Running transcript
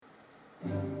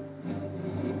Welcome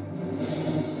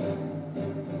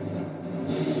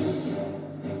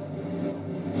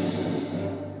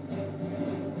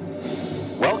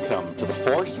to The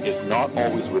Force is Not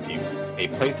Always With You, a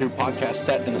playthrough podcast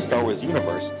set in the Star Wars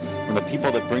universe from the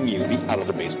people that bring you the Out of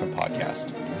the Basement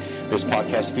podcast. This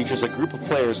podcast features a group of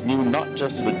players new not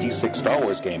just to the D6 Star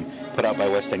Wars game put out by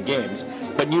West End Games,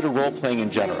 but new to role-playing in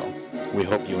general. We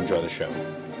hope you enjoy the show.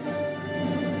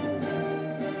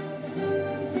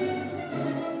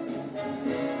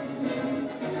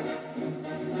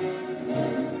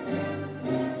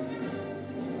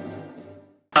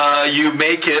 You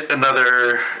make it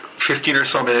another 15 or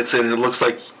so minutes in, and it looks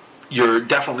like you're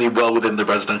definitely well within the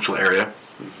residential area.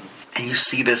 And you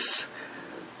see this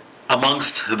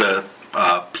amongst the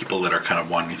people that are kind of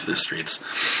wandering through the streets.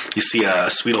 You see a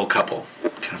sweet old couple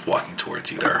kind of walking towards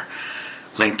you. They're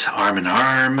linked arm in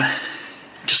arm,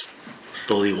 just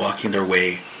slowly walking their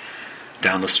way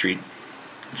down the street.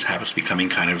 This happens to be coming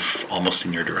kind of almost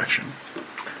in your direction.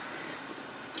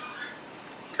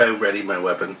 I ready my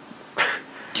weapon.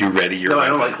 You ready your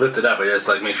weapon? weapon? I don't lift it up. I just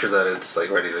make sure that it's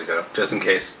ready to go, just in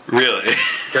case. Really?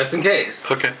 Just in case.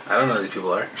 Okay. I don't know who these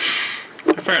people are.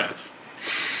 Fair enough.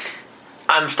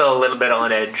 I'm still a little bit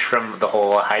on edge from the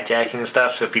whole hijacking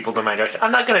stuff, so people don't mind.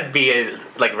 I'm not going to be a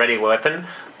ready weapon,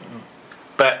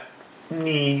 but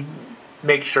make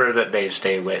sure that they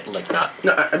stay with not.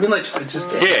 No, I mean just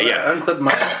yeah. Unclip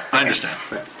my. I understand.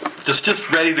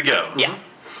 Just ready to go. Yeah.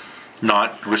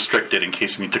 Not restricted in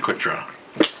case you need to quick draw.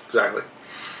 Exactly.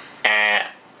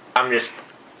 I'm just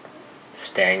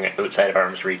staying outside of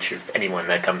arm's reach of anyone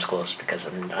that comes close because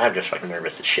I'm just fucking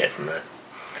nervous as shit.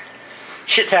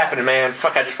 Shit's happening, man.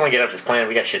 Fuck, I just want to get off this planet.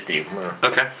 We got shit to do.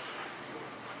 Okay.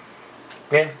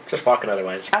 Yeah, just walking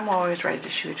otherwise. I'm always ready to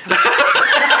shoot. You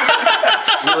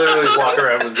literally walk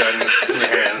around with guns in your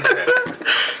hand.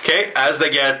 Okay, as they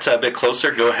get a bit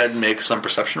closer, go ahead and make some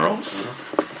perception rolls.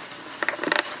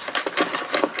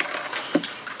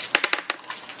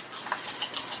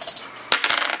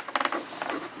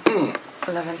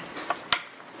 11.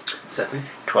 7.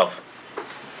 12.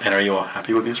 And are you all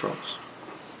happy with these rolls?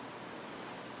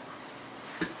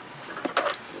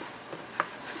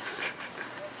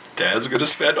 Dad's going to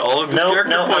spend all of his character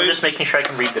No, points. I'm just making sure I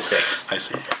can read the 6. I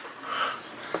see.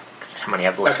 How many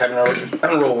have left? Okay, I'm going to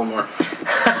roll one more.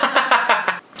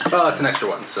 Oh, it's an extra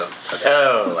one, so that's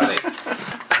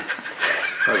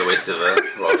that was a waste of a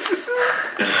roll.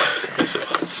 Yes, it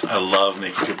was. I love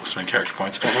making people spend character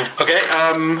points. Okay,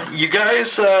 you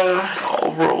guys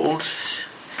all rolled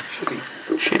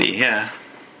shitty, yeah.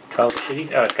 12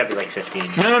 shitty? Oh, it's got to be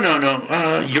 15.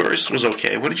 No. Yours was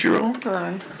okay. What did you roll?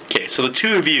 11. Okay, so the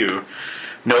two of you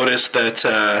notice that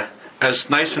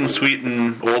as nice and sweet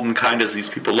and old and kind as these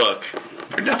people look,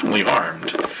 they're definitely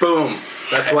armed. Boom.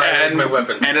 That's why I had my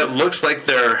weapon. And it looks like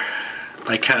they're,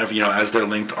 kind of, as they're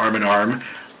linked arm in arm,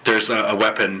 there's a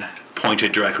weapon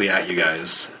pointed directly at you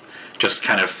guys. Just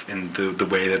kind of in the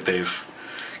way that they've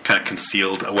kind of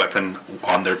concealed a weapon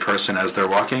on their person as they're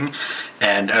walking.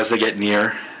 And as they get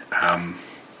near,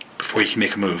 before you can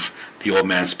make a move, the old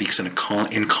man speaks in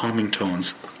calming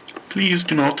tones. Please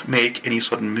do not make any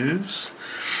sudden moves.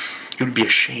 It would be a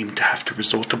shame to have to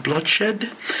resort to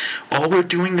bloodshed. All we're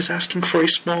doing is asking for a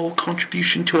small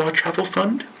contribution to our travel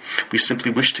fund. We simply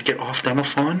wish to get off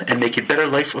Damofon and make a better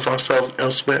life of ourselves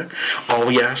elsewhere. All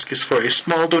we ask is for a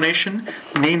small donation,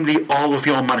 namely all of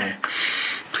your money.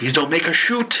 Please don't make us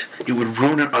shoot. It would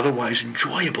ruin an otherwise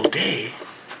enjoyable day.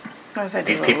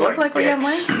 These people look like we have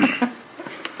money?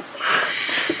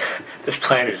 This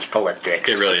planet is full of dicks.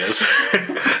 It really is.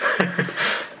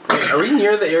 Are we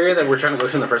near the area that we're trying to go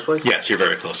to in the first place? Yes, you're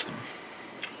very close to them.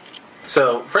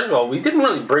 So, first of all, we didn't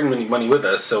really bring any money with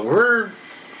us, so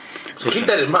keep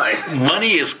that in mind.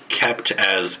 Money is kept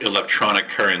as electronic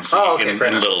currency in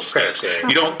little sticks. Yeah.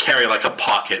 You don't carry like a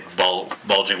pocket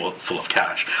bulging full of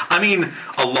cash. I mean,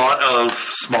 a lot of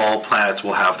small planets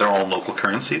will have their own local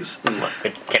currencies.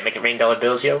 Can't make it rain dollar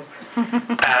bills, yo?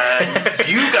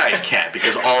 You guys can't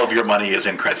because all of your money is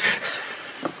in cred sticks.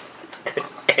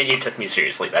 And you took me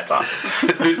seriously, that's awesome.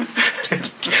 That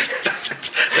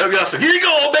would be awesome. Here you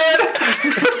go, old man!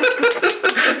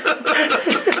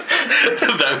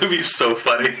 That would be so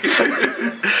funny.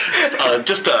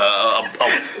 Just a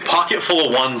pocket full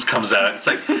of ones comes out. It's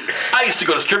like, I used to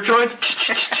go to strip joints.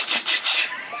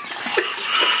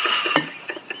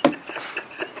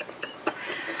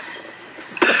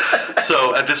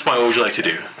 So, at this point, what would you like to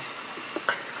do?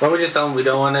 Why don't we just tell them we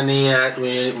don't want any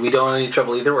we don't want any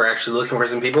trouble either. We're actually looking for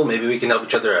some people. Maybe we can help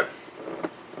each other out.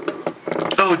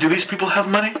 Oh, do these people have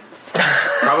money?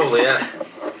 Probably, yeah.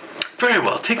 Very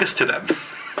well, take us to them.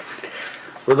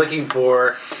 We're looking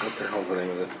for... What the hell's the name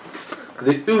of it?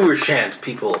 The Ubershant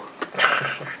people.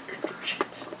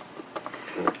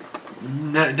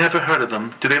 Never heard of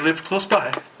them. Do they live close by?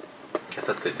 I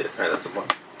thought they did. Alright, that's the one.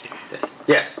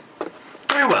 Yes.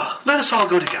 Very well. Let us all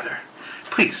go together.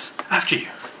 Please, after you.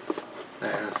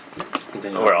 Alright, let's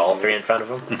continue. We're all three in front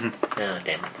of him? Mm-hmm. Oh,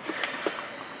 damn it.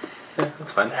 Yeah,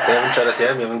 that's fine. They haven't shot us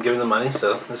yet. We haven't given them money,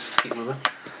 so let's just keep moving.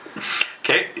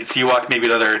 Okay, so you walk maybe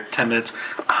another 10 minutes.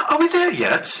 Are we there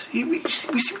yet? We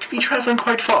seem to be traveling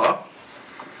quite far.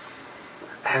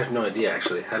 I have no idea,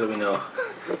 actually. How do we know?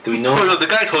 Do we know? Oh, no, the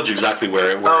guy told you exactly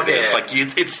where it is. Yeah. Like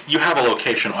it's you have a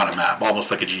location on a map, almost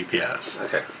like a GPS.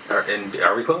 Okay.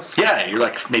 Are we close? Yeah, you're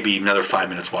like maybe another 5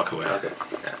 minutes walk away. Okay.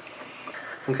 Yeah.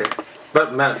 Okay.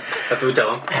 But Matt, after we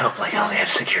tell him. I hope like all they have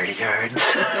security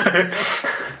guards.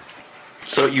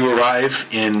 So you arrive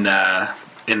in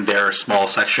their small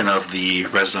section of the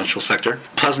residential sector.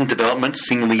 Pleasant development,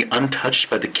 seemingly untouched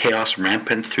by the chaos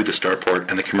rampant through the starport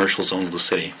and the commercial zones of the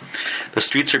city. The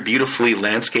streets are beautifully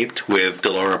landscaped with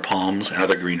Delora palms and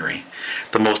other greenery.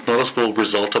 The most noticeable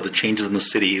result of the changes in the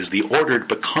city is the ordered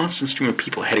but constant stream of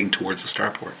people heading towards the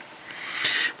starport.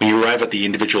 When you arrive at the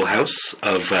individual house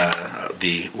of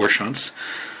the Urshants,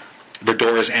 the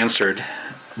door is answered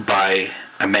by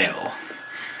a male.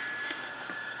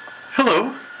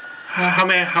 Hello. How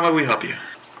may we help you?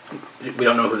 We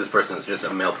don't know who this person is, just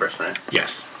a male person, right?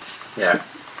 Yes. Yeah.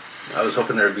 I was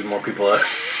hoping there would be more people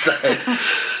outside.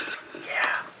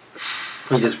 Yeah.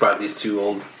 We just brought these two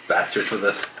old bastards with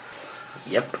us.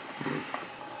 Yep.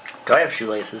 Do I have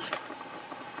shoelaces?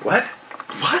 What?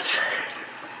 What?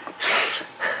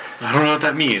 I don't know what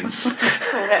that means.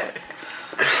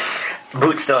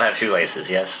 Boots still have shoelaces,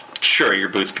 yes? Sure, your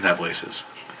boots can have laces.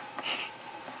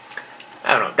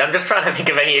 I don't know. I'm just trying to think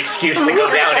of any excuse to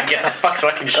go down and get the fuck so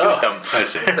I can shoot them. I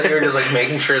see. I thought you were just like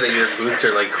making sure that your boots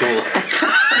are like cool.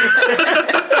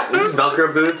 Is this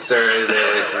Velcro boots or is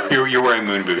it You're wearing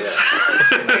moon boots.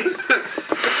 Yeah. Nice.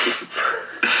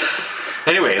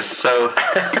 Anyways, so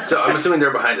I'm assuming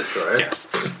they're behind us still, right? yes.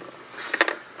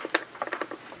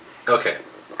 Okay.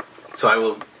 So I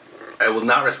will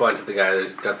not respond to the guy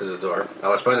that got to the door.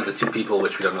 I'll respond to the two people,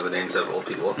 which we don't know the names of, old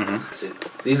people. Mm-hmm. See,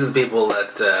 these are the people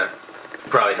that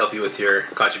probably help you with your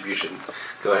contribution.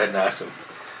 Go ahead and ask them.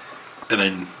 And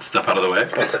then step out of the way.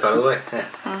 And step out of the way. Yeah.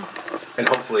 And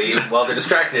hopefully, while they're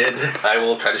distracted, I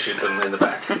will try to shoot them in the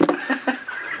back.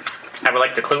 I would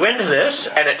like to clue into this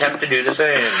and attempt to do the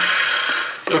same.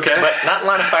 Okay. But not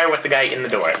line of fire with the guy in the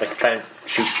door. I'd like to try and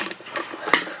shoot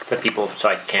the people so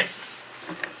I can't,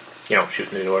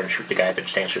 shoot in the door and shoot the guy that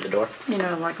stands through the door.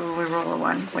 Like when we roll a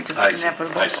one, which is I see.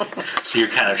 inevitable. I see. So you're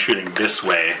kind of shooting this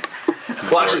way.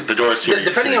 Well, actually, the door's here.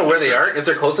 Depending on where they are, if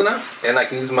they're close enough, and I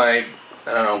can use my,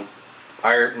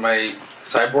 my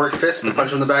cyborg fist to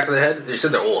punch them in the back of the head. You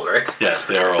said they're old, right? Yes,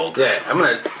 they are old. Yeah, I'm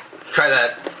gonna try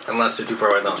that. Unless they're too far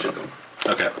away, then I'll shoot them.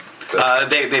 Okay.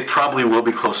 They probably will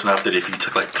be close enough that if you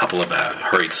took like a couple of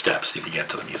hurried steps, you could get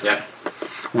to them easily. Yeah.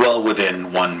 Well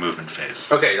within one movement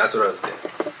phase. Okay, that's what I was saying.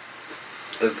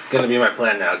 It's gonna be my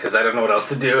plan now because I don't know what else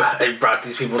to do. I brought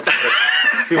these people to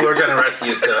people are trying to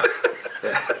rescue, so.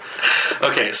 Yeah.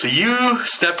 Okay, so you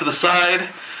step to the side,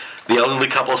 the elderly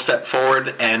couple step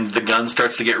forward, and the gun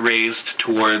starts to get raised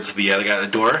towards the other guy at the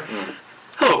door. Mm.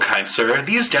 Hello, kind sir.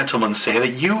 These gentlemen say that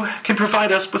you can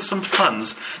provide us with some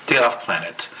funds to get off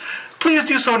planet. Please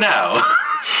do so now.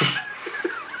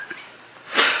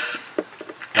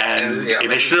 And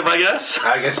initiative, I guess?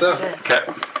 I guess so. Okay.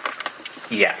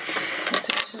 Yeah. That's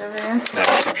initiative again.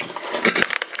 That's exception.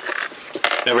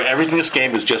 Remember, everything in this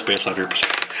game is just based off your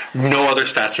perception. No other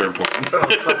stats are important.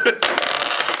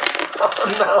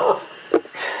 Oh no.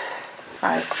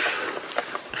 5.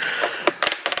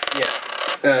 Yeah.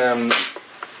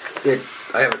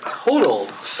 I have a total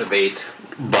of 8.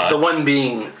 But the one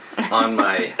being on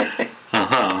my.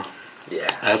 Yeah.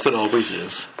 As it always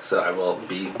is. So I will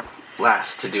be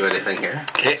last to do anything here.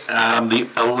 Okay. The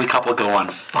elderly couple go on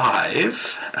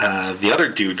 5. The other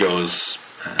dude goes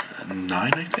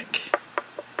 9, I think.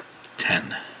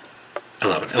 10.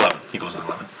 11. He goes on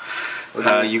 11.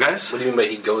 You guys? What do you mean by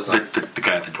he goes on? The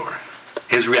guy at the door.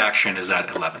 His reaction is at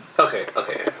 11. Okay.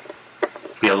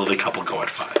 The elderly couple go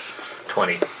at 5.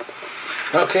 20.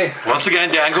 Okay. Once again,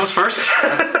 Dan goes first.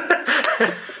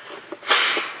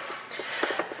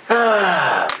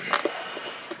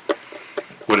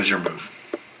 What is your move?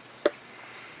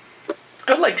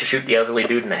 I would like to shoot the elderly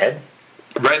dude in the head.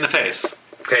 Right in the face.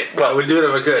 Okay. Well, I would do it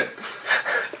if I could.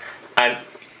 I'm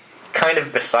kind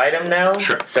of beside him now.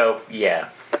 Sure. So, yeah.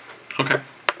 Okay.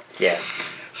 Yeah.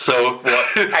 So, well,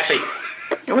 actually,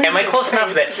 am I close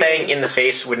enough that saying in the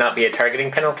face would not be a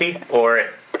targeting penalty? Or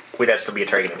Would that still be a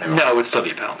target? No, it would still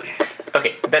be a penalty.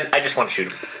 Okay, then I just want to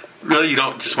shoot him. Really, you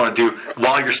don't just want to do,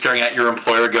 while you're staring at your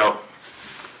employer, go,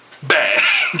 bang,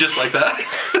 just like that?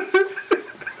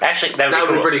 Actually, that That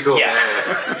would be pretty cool. Yeah.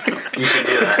 You should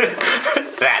do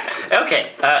that. That.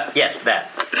 Okay, yes, that.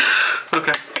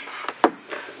 Okay.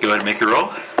 Go ahead and make your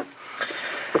roll.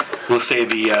 We'll say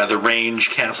the range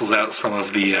cancels out some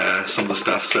of the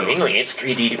stuff, so... Mainly, it's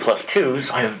 3D plus 2,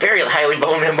 so I'm very highly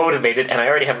motivated, and I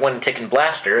already have one ticking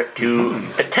blaster to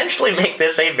potentially make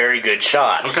this a very good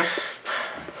shot. Okay.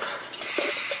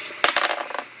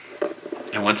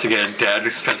 And once again, Dad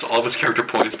spends all of his character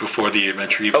points before the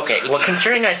adventure even Okay, starts. well,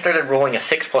 considering I started rolling a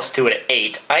 6 plus 2 at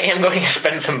 8, I am going to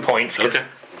spend some points. Okay.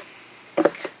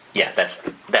 Yeah, that's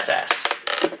ass.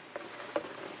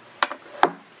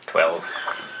 12.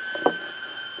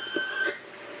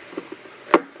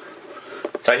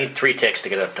 So I need 3 ticks to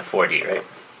get up to 4D, right?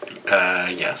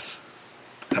 Yes.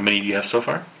 How many do you have so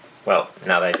far? Well,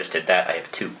 now that I just did that, I have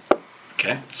 2.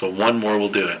 Okay, so one more will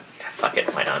do it. Fuck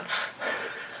it, why not?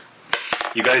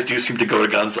 You guys do seem to go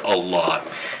to guns a lot.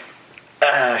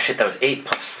 Shit, that was 8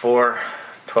 plus 4,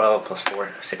 12 plus 4,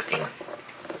 16.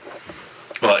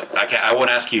 Well, I won't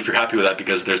ask you if you're happy with that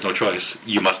because there's no choice.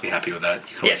 You must be happy with that. You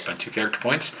can only Yes. spend 2 character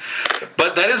points.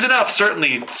 But that is enough,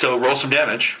 certainly, so roll some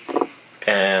damage.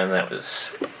 And that was,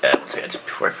 once again, just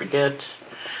before I forget.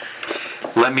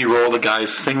 Let me roll the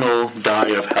guy's single die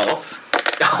of health.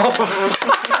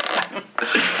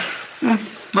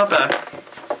 Not bad.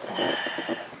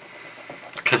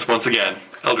 Because once again,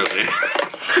 elderly.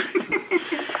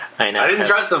 I know. I didn't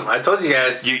trust him. I told you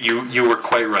guys. You were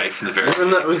quite right from the very Even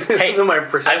though, Hey, even though my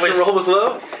perception I was- roll was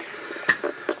low.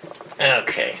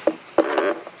 Okay.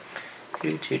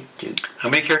 How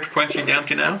many character points are you down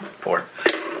to now? 4.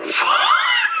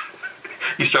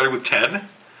 You started with 10?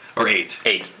 Or 8?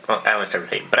 8. Well, I only started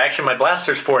with 8. But actually, my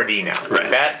blaster's 4D now. Right.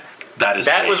 That Is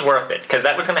that great. was worth it, because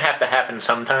that was going to have to happen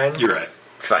sometime. You're right.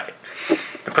 Fuck it.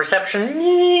 The perception,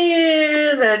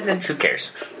 yeah, then who cares?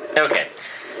 Okay.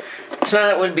 So now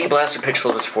that would be Blaster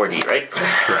Pixel was 4D, right?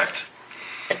 Correct.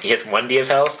 And he has 1D of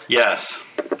health? Yes.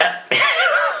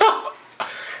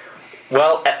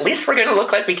 Well, at least we're going to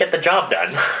look like we get the job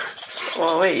done.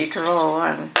 Well, wait, you can roll a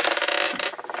 1.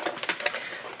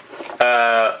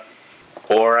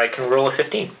 Or I can roll a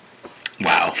 15.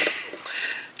 Wow.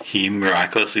 He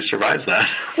miraculously survives that.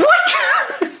 What?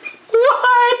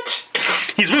 What?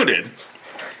 He's wounded.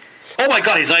 Oh my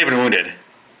god, he's not even wounded.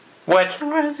 What?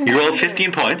 You rolled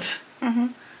 15 points. Mm-hmm.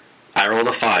 I rolled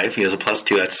a 5. He has a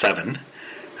 +2. That's 7.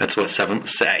 That's what,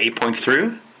 8 points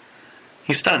through?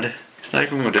 He's stunned. He's not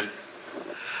even wounded.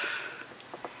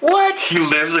 What? He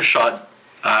lives a shot.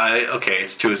 Okay,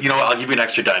 it's to his... You know what, I'll give you an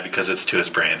extra die because it's to his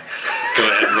brain. Go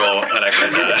ahead and roll an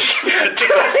extra die.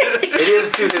 It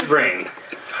is to his brain.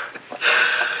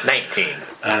 19.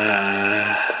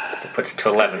 It puts it to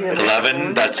 11.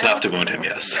 11, that's enough to wound him,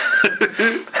 yes.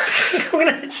 I'm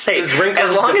going to say, His wrinkles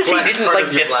as long as he deflect didn't, part like,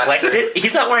 of your deflect blaster. it,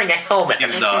 he's not wearing a helmet.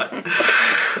 He's not.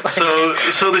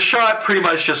 So the shot pretty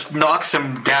much just knocks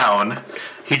him down.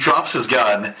 He drops his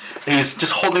gun. And he's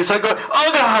just holding his head going,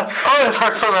 oh god, oh it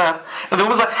hurts so bad. And the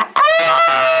woman's like,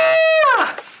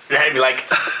 ah! And I'd be like,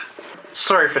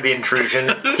 sorry for the intrusion.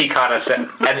 He caught us at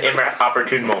an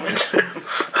inopportune moment.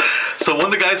 So when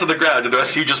the guy's on the ground, did the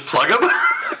rest of you just plug him?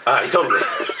 Totally.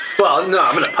 Well, no,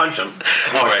 I'm gonna punch him.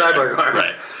 Oh, right, Cyborg arm.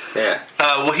 right. Yeah.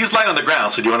 Well, he's lying on the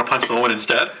ground, so do you want to punch the woman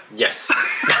instead? Yes.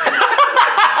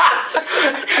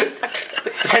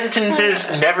 Sentences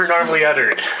never normally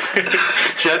uttered.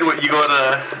 Jed, what, you go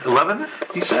at 11,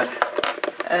 you said?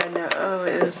 No,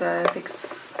 it was, I think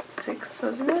 6,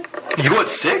 wasn't it? You go at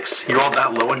 6? You rolled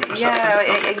that low on your perception? Yeah,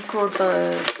 Okay. it equaled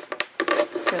the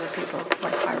other people,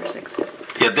 like 5 or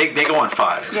 6. Yeah, they go on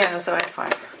 5. Yeah, so I had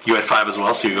 5. You had 5 as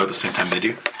well, so you go at the same time they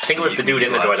do? I think it was the dude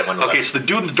in the door that went Okay, so the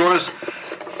dude in the door is...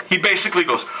 He basically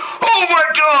goes, oh my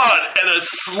god! And then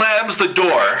slams the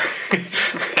door.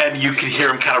 And you can hear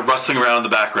him kind of rustling around in the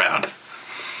background.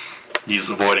 He's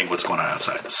avoiding what's going on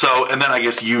outside. So, and then I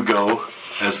guess you go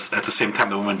as at the same time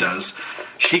the woman does.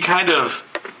 She's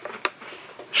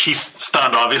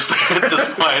stunned, obviously, at this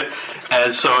point.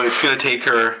 And so it's going to take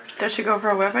her... Does she go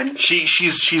for a weapon?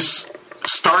 She's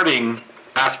starting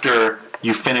after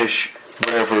you finish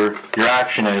whatever your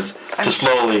action is to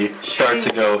slowly start to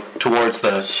go towards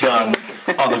the gun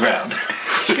on the ground.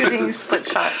 Shooting split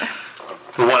shot.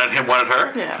 The one at him, one at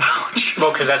her? Yeah. Oh, Jesus.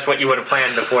 Well, because that's what you would have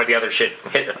planned before the other shit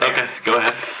hit the fan. Okay, go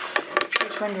ahead.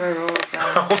 Which one do I roll?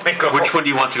 Oh my god. Which one do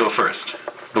you want to go first?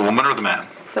 The woman or the man?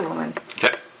 The woman.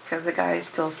 Okay. Because the guy is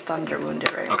still stunned or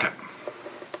wounded, right? Okay.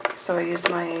 So I use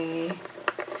my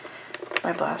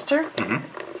blaster.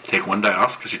 Take one die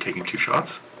off because you're taking 2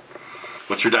 shots.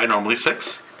 What's your die normally?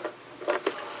 6?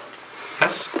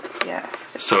 Yes. Yeah.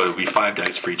 6. So it would be 5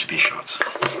 dice for each of these shots.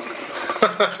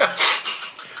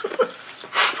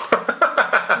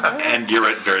 And you're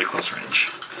at very close range.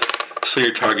 So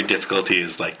your target difficulty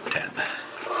is like 10.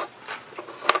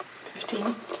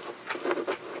 15.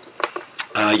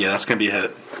 Yeah, that's going to be a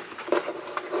hit.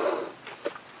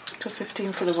 So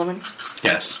 15 for the woman.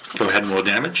 Yes. Go ahead and roll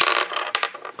damage.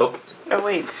 Oh, Oh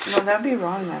wait, no, that'd be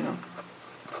wrong, man.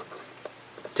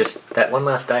 Just that one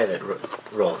last die that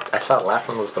rolled. I saw the last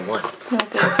one was the 1. No,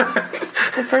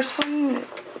 the first one.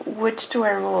 Which do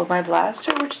I roll? My blast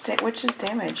or which is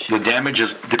damage? The damage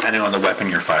is depending on the weapon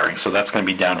you're firing. So that's going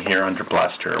to be down here under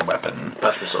blaster weapon.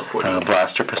 Blaster pistol 40.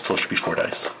 Blaster pistol should be 4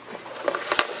 dice.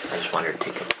 I just wanted to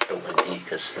take the 1D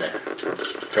because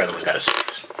the other one got a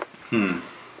 6. I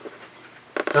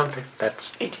don't think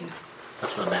that's 18.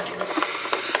 That's not bad either.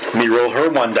 Let me roll her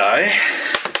 1 die.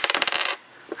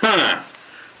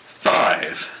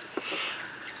 5.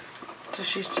 So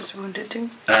she's just wounded too?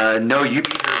 No, you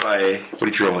beat her by, what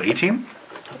did you roll, 18?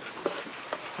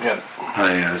 yeah. Oh,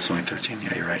 yeah, that's only 13.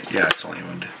 Yeah, you're right. Yeah, it's only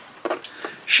wounded.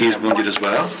 She's wounded as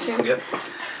well. Yep.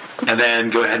 And then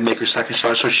go ahead and make her second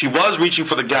shot. So she was reaching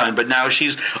for the gun, but now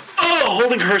she's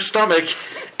holding her stomach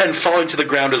and falling to the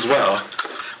ground as well.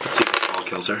 Let's see if the fall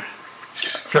kills her.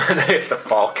 If the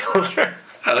fall kills her.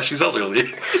 She's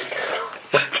elderly.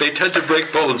 They tend to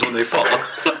break bones when they fall.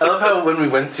 I love how when we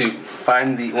went to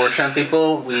find the Orshan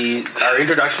people, our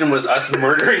introduction was us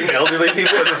murdering elderly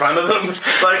people in front of them.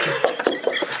 Like,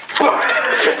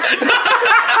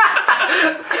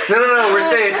 no, we're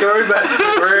safe. Don't worry about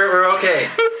it. We're okay.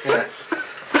 Yeah.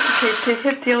 Okay, to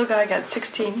hit the old guy, I got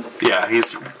 16. Yeah,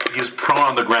 he's prone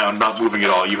on the ground, not moving at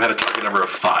all. You had a target number of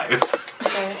 5.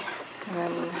 Okay,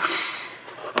 and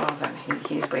then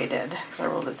he's way dead because I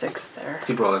rolled a 6 there.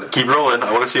 Keep rolling it. Keep rolling.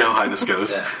 I want to see how high this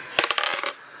goes.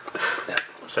 Yeah.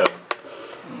 So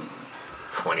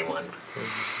 21.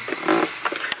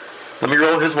 Let me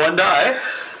roll his 1 die.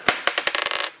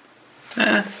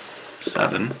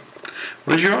 7.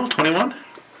 What did you roll? 21?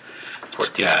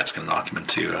 Yeah, it's going to knock him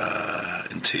into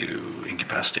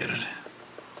incapacitated.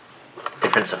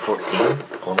 Difference of 14.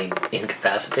 Only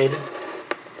incapacitated.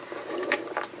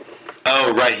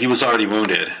 Oh, right. He was already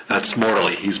wounded. That's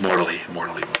mortally. He's mortally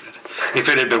wounded. If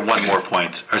it had been 2 more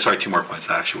points, that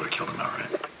actually would have killed him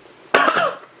outright.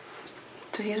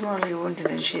 So he's mortally wounded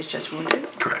and she's just wounded?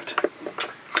 Correct.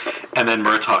 And then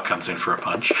Murtaugh comes in for a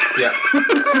punch. Yeah.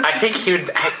 I think he would.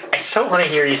 I still want to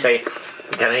hear you say,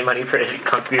 "You got any money for a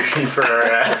contribution for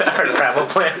our travel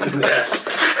plan?"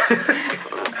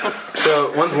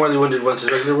 So one's mortally wounded, one's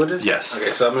just regular wounded? Yes.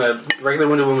 Okay, so I'm going to... Regular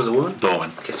wounded one was a wound? The woman.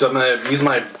 Okay, so I'm going to use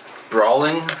my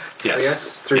brawling, Yes. I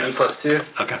guess. 3D Yes. plus 2.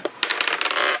 Okay.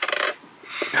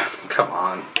 Come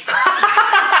on.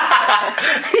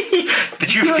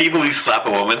 Did you feebly slap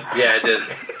a woman Yeah, I did.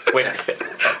 Wait.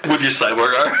 with your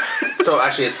cyborg arm? So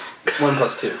actually it's 1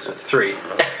 plus 2, so it's 3.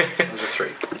 It was a 3.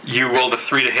 You rolled a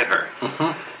 3 to hit her.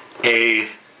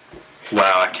 Mm-hmm.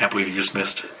 Wow, I can't believe you just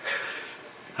missed.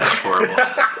 That's horrible.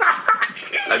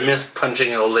 I missed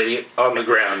punching an old lady on the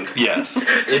ground Yes.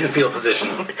 in the fetal position.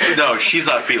 No, she's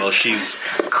not fetal. She's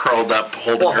curled up,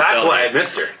 holding Well, her that's belly. why I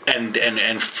missed her.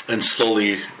 And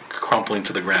slowly crumpling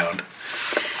to the ground.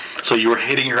 So you were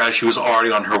hitting her as she was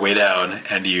already on her way down,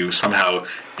 and you somehow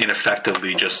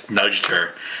ineffectively just nudged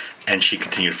her, and she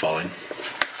continued falling.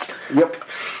 Yep.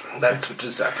 That's what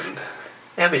just happened.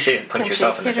 Maybe she didn't punch Can she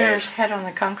yourself in the hit her face. head on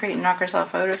the concrete and knock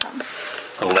herself out or something?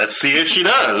 Let's see if she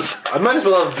does. I might as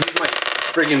well have used my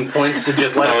friggin' points to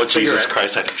just let Oh, her figure Jesus it.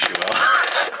 Christ, I think she will.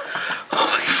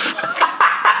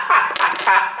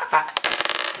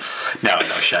 No,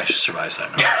 she actually survives that.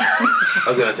 No. I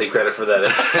was going to take credit for that.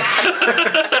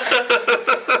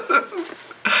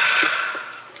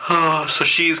 Oh, so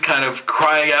she's kind of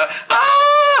crying out,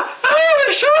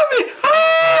 they shot me!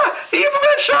 The evil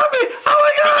man shot me! Oh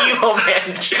my god! Evil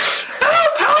man.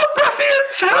 Help,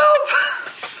 ruffians, help!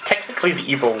 Technically, the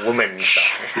evil woman.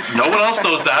 No one else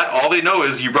knows that. All they know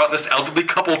is you brought this elderly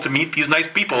couple to meet these nice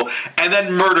people and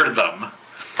then murdered them.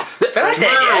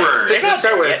 Murderers! Just to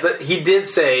start with, he did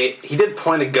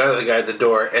point a gun at the guy at the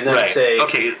door and then say,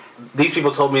 Okay. these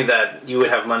people told me that you would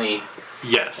have money.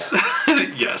 Yes.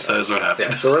 Yes, that is what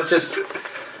happened. Yeah, so let's just...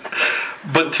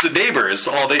 But to the neighbors,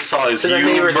 all they saw is To the you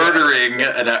neighbors, murdering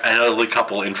an elderly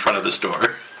couple in front of this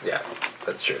door. Yeah,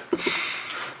 that's true.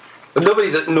 But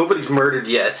nobody's murdered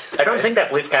yet. I don't think that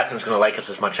police captain's going to like us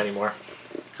as much anymore.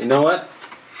 You know what?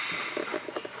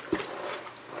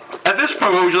 At this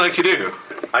point, what would you like to do?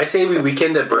 I say we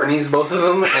weekend at Bernie's, both of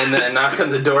them, and then knock on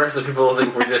the door so people will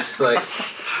think we're just like...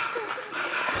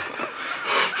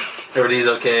 Everybody's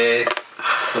okay.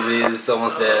 Nobody's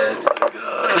almost dead.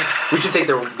 We should take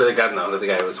the gun though that the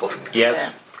guy was holding.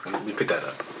 Yes. We picked that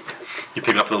up. You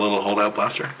pick up the little holdout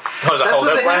blaster? That was a That's what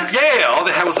holdout they plan? have? Yeah, all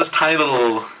they had was this tiny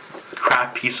little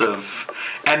crap piece of...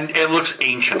 And it looks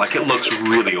ancient, like it looks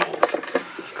really old.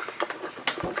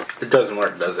 It doesn't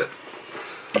work, does it?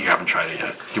 You haven't tried it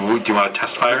yet. Do you want to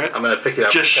test fire it? I'm gonna pick it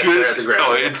up. Just and shoot it it at the ground.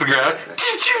 Oh, into the ground?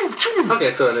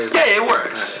 Okay, so it is. Yeah, it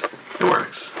works. It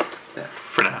works. Yeah.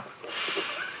 For now.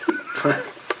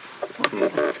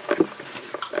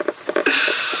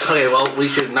 Okay, well, we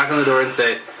should knock on the door and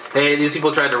say, hey, these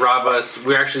people tried to rob us.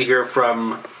 We're actually here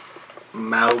from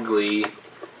Mowgli,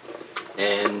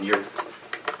 and you're...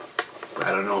 I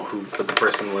don't know who but the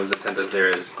person was that sent us there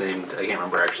is named... I can't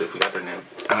remember, actually, if we got their name.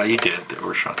 You did. The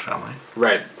Urshot family.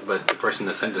 Right, but the person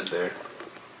that sent us there...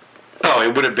 Oh,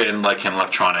 it would have been like an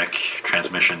electronic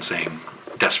transmission saying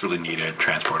desperately needed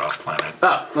transport off planet.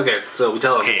 Oh, okay, so we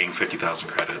tell them, Paying 50,000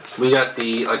 credits. we got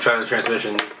the electronic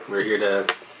transmission. We're here to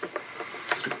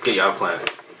get you off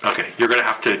planet. Okay, you're going to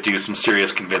have to do some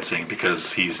serious convincing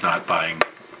because he's not buying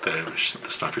the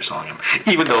stuff you're selling him.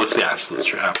 Even though it's the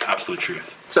absolute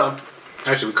truth. So,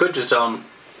 actually, we could just tell him...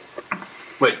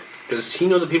 Wait, does he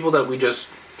know the people that we just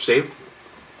saved?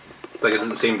 Like, is it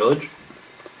the same village?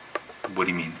 What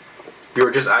do you mean? We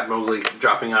were just at Mowgli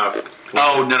dropping off...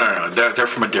 Oh, no. They're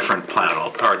from a different planet,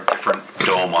 or a different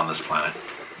dome on this planet.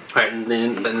 Right, and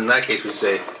then in that case we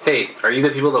say, hey, are you the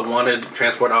people that wanted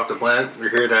transport off the planet? We're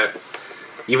here to...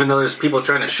 Even though there's people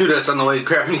trying to shoot us on the way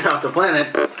grabbing you off the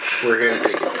planet, we're here to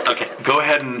take it. Okay, go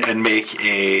ahead and make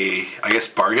a, I guess,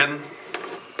 bargain?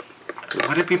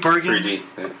 Would it be bargain? 3D.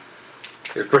 Yeah.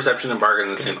 Your perception and bargain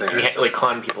are the same thing. We right? can't really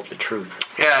con people the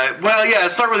truth. Yeah, well, yeah,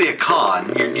 it's not really a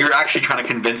con. You're actually trying to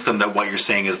convince them that what you're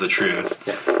saying is the truth.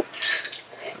 Yeah.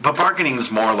 But bargaining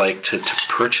is more like to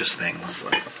purchase things.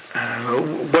 Like,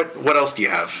 what else do you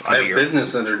have I under have your...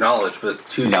 business under knowledge, but it's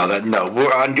 2D. No,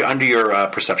 we're under your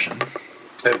perception.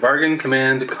 I have bargain,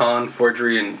 command, con,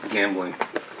 forgery, and gambling.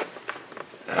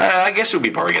 I guess it would be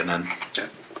bargain then. Yeah.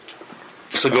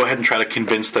 So go ahead and try to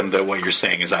convince them that what you're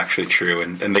saying is actually true,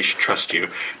 and they should trust you,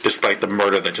 despite the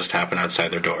murder that just happened outside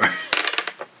their door.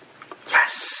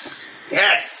 Yes!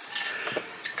 Yes!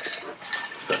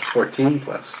 So that's 14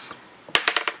 plus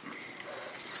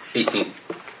 18.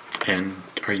 And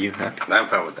are you happy? I'm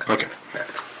fine with that. Okay. Yeah.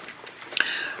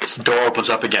 So the door opens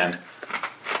up again,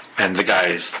 and the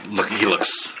guy he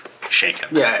looks shaken.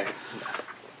 Yeah.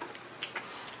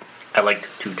 I like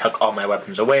to tuck all my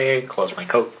weapons away, close my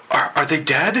coat. Are they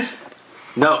dead?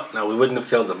 No, we wouldn't have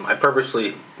killed them. I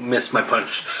purposely missed my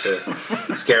punch to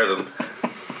scare them.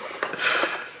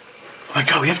 Oh my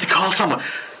god, we have to call someone.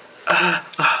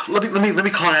 Let me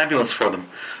call an ambulance for them.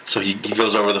 So he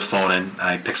goes over the phone and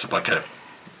he picks up like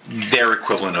their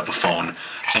equivalent of a phone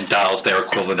and dials their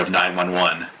equivalent of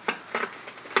 911.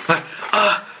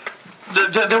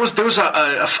 There was an So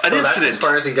incident. that's as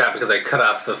far as he got because I cut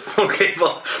off the phone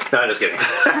cable. No, I'm just kidding.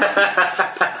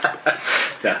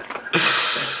 Yeah.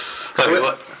 Okay,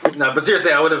 well, No, but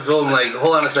seriously, I would have told him, like,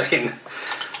 hold on a second.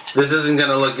 This isn't going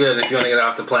to look good. If you want to get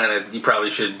off the planet, you probably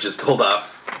should just hold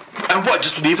off. and what?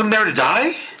 Just leave them there to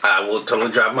die? We'll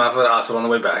totally drop them off at the hospital on the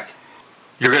way back.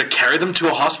 You're going to carry them to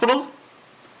a hospital?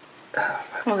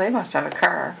 Well, they must have a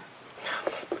car.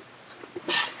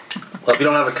 Well, if you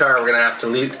don't have a car, we're going to have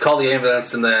to call the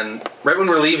ambulance, and then right when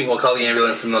we're leaving, we'll call the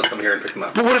ambulance, and they'll come here and pick them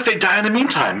up. But what if they die in the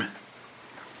meantime?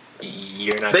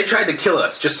 You're not. They tried to kill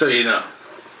us, just so you know.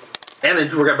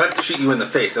 And we're about to shoot you in the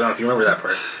face. I don't know if you remember that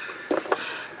part.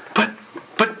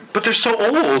 But they're so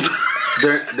old.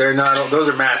 They're not. Those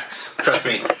are masks. Trust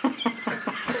me.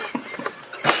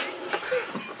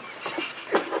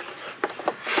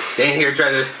 Dan here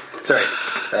tried to. Sorry.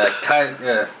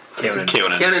 Kanan.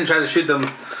 Kenan tried to shoot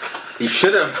them. He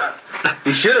should have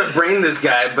brained this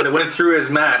guy, but it went through his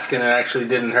mask and it actually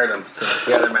didn't hurt him. So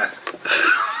yeah, they're masks.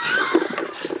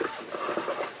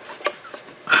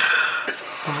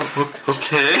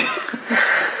 Okay.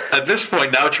 At this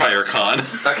point, now try your con.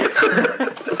 Okay.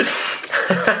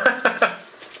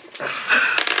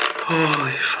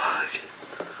 Holy fuck.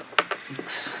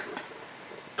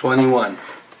 21.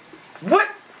 What?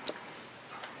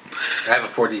 I have a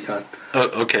 4D con.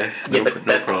 Oh, okay. Yeah, but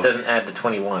that problem. doesn't add to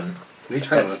 21. What are you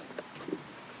trying to?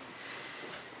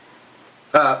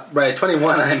 By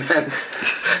 21 I meant.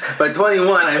 By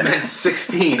 21 I meant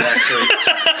 16 actually.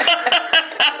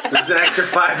 There's an extra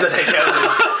 5 that I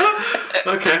counted.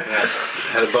 Okay. Yeah.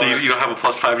 Had a So bonus. you don't have a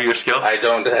 +5 to your skill? I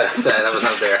don't have that. That was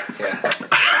not there. Yeah.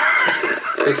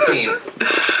 16.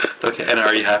 Okay, and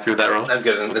are you happy with that roll? I'm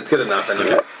good. It's good enough.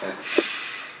 Anyway. Okay.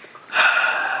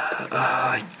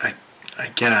 Yeah. I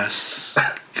guess.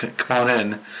 Come on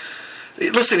in.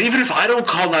 Listen, even if I don't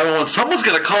call 911, someone's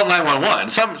going to call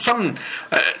 911.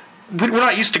 We're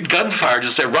not used to gunfire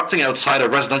just erupting outside a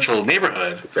residential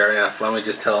neighborhood. Fair enough. Why don't we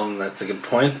just tell him that's a good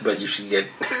point, but you should get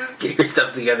your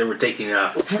stuff together. We're taking you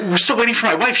out. We're still waiting for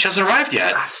my wife. She hasn't arrived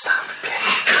yet. Ah, son of a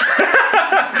bitch.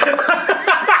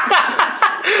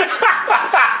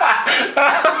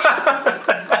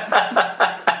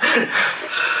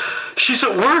 She's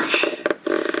at work.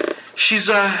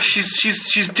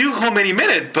 She's due home any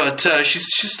minute, but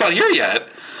she's not here yet.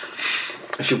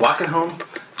 Is she walking home?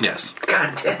 Yes.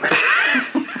 God damn it.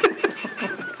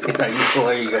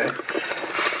 There you go.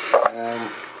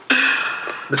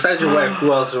 Besides your wife,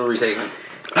 who else are we taking?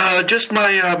 Just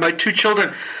my two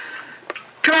children.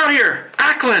 Come out here,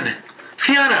 Ackland,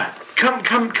 Fiona.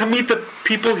 Come meet the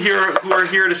people here who are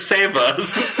here to save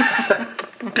us.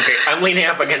 Okay, I'm leaning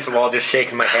up against the wall, just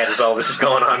shaking my head as all this is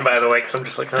going on. By the way, because I'm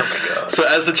just like, oh my god. So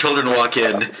as the children walk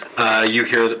in,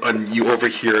 you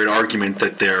overhear an argument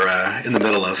that they're in the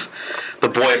middle of. The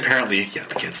boy apparently,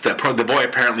 the kids. The boy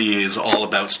apparently is all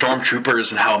about stormtroopers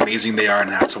and how amazing they are,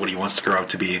 and that's what he wants to grow up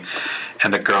to be.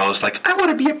 And the girl is like, I want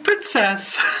to be a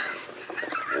princess.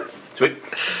 Sweet.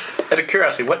 Out of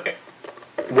curiosity, what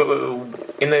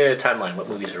in the timeline? What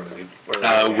movies are we?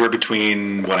 We're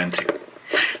between 1 and 2.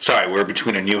 Sorry, we're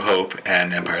between A New Hope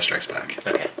and Empire Strikes Back.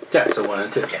 Okay. Yeah, so 1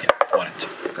 and 2. Yeah, 1 and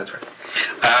 2. That's right.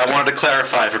 I wanted to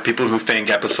clarify for people who think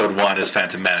Episode 1 is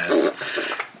Phantom Menace,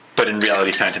 but in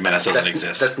reality, Phantom Menace doesn't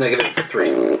exist. That's negative 3.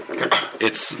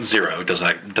 It's 0. It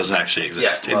doesn't actually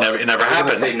exist. Yeah, well, it never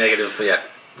happened. Say negative, but yeah.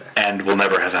 And will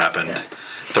never have happened. Yeah.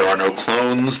 There are no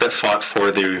clones that fought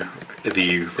for the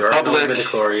There are Republic. no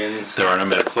midichlorians. There are no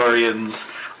midichlorians.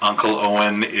 Uncle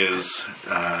Owen is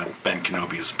Ben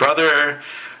Kenobi's brother.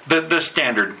 The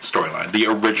standard storyline, the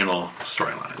original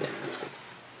storyline. Yeah.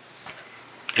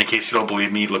 In case you don't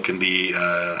believe me, look in the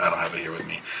I don't have it here with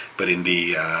me, but in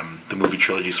the movie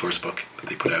trilogy source book that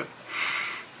they put out,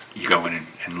 you go in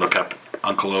and look up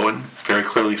Uncle Owen. Very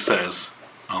clearly says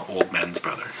old man's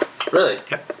brother. Really?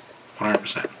 Yep,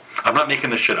 100%. I'm not making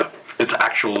this shit up. It's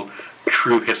actual,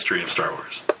 true history of Star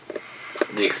Wars.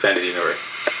 The expanded universe.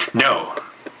 No.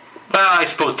 Well, I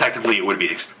suppose technically it would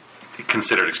be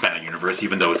considered expanded universe,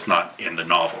 even though it's not in the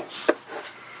novels.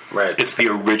 Right. It's the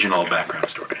original background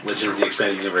story. Which is the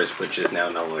expanded universe, which is now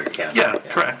no longer canon. Yeah,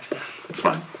 correct. It's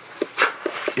fine.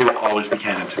 It will always be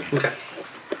canon to me. Okay.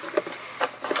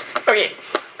 Okay.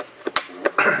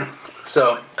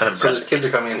 So I'm these impressed. kids are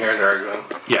coming in here and they're arguing.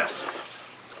 Yes.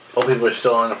 Old people are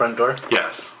still on the front door.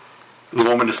 Yes. The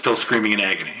woman is still screaming in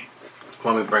agony.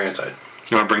 Why don't we bring her inside?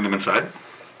 You want to bring them inside?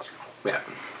 Yeah.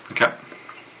 Okay.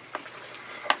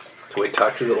 So we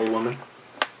talk to the old woman.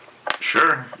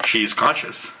 Sure. She's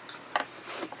conscious.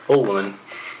 Old woman.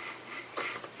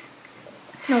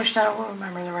 No, she's not a woman.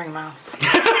 Remember, they're wearing masks.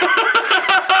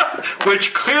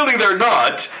 Which clearly they're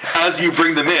not as you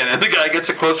bring them in. And the guy gets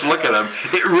a closer look at them.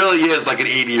 It really is like an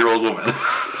 80-year-old woman.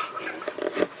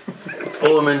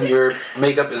 Old woman, your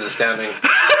makeup is astounding.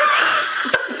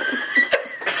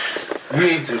 You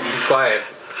need to be quiet.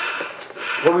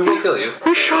 Or we will kill you.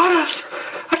 Who shot us?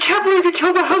 I can't believe you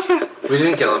killed my husband. We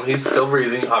didn't kill him. He's still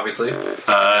breathing, obviously.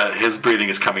 His breathing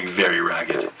is coming very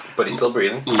ragged. But he's still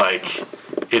breathing. Like,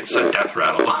 it's a death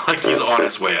rattle. Like, he's on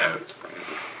his way out.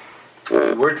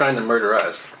 We're trying to murder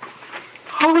us.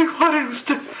 All we wanted was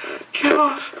to get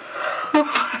off my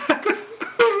husband.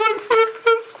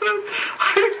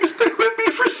 He's been with me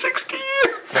for 60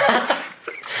 years.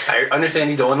 I understand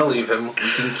you don't want to leave him. We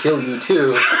can kill you,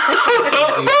 too.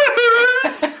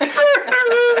 Murders!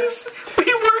 Murders! We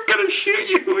weren't going to shoot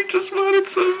you. We just wanted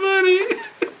some money.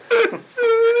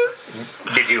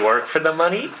 Did you work for the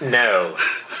money? No.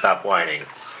 Stop whining.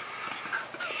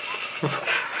 Do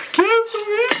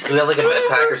we have like a med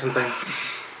pack or something?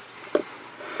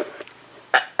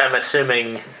 I'm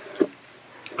assuming.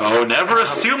 Oh, never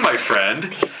assume, my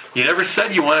friend. You never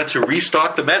said you wanted to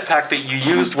restock the med pack that you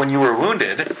used when you were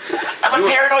wounded. I'm a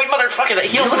paranoid motherfucker that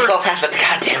heals himself half the.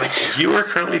 God damn it. You are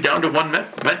currently down to 1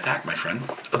 med pack, my friend.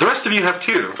 The rest of you have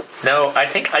 2. No, I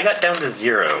think I got down to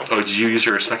 0. Oh, did you use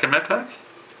your second med pack?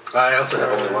 I also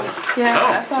have only one. Yeah,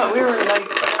 Oh. I thought we were like.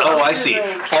 Oh, I see.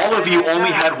 All of you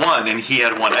only had 1, and he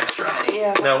had 1 extra.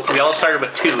 Yeah. No, we all started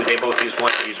with 2. They both used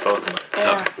 1. I used both of them.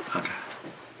 Yeah. Okay.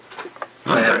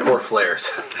 I have 4 flares.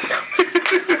 So,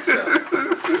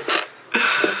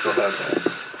 I still have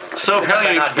that. So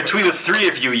apparently, between the 3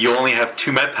 of you, you only have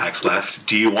 2 med packs left.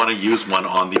 Do you want to use one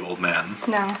on the old man?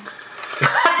 No.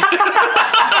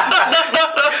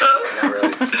 Not really.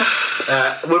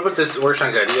 What about this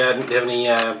Orshon guy? Do you have any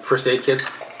first aid kit?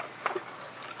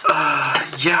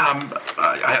 Yeah,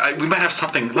 we might have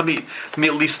something. Let me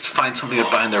at least find something to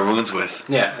bind their wounds with.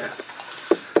 Yeah.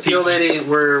 See, old lady,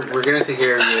 we're going to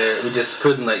hear you. We just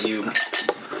couldn't let you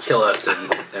kill us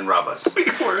and rob us. We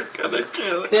weren't gonna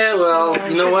kill it. Yeah, well, Yeah,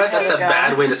 you know we what? should've That's a let it go.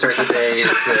 bad way to start the day.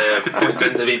 Is point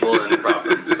guns at people and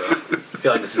problems. So I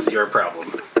feel like this is your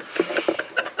problem. I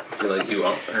feel like you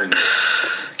earned this.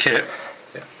 Okay.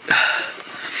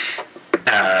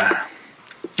 Yeah.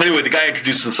 Anyway, the guy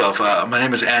introduced himself. My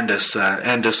name is Andis.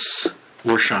 Andis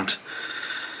Warshant.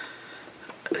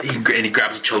 And he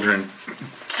grabs the children and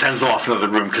sends them off into the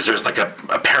room because there's like a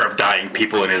pair of dying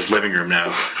people in his living room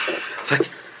now. It's like,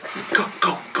 go,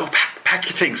 pack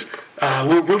your things.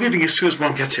 We're leaving as soon as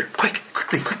Mom gets here.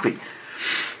 Quickly.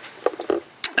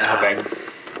 Okay.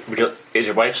 Is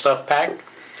your wife's stuff packed?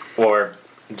 Or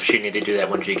does she need to do that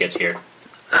when she gets here?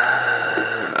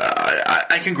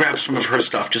 I can grab some of her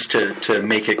stuff just to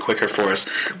make it quicker for us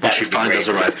when That she would be finally does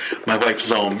great. arrive. My wife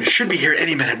Zome should be here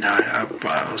any minute now.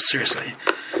 Seriously.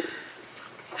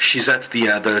 She's at the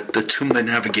Tumla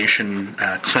Navigation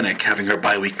Clinic having her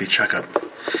bi-weekly checkup.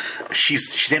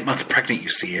 She's 8 months pregnant, you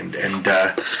see, and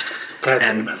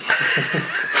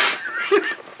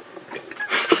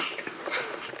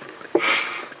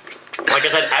Like I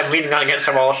said, I'm leaning on against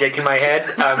the wall, shaking my head.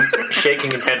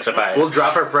 Shaking intensifies. We'll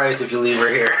drop our price if you leave her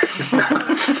here.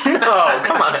 Oh,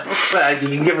 come on. But you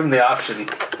can give him the option.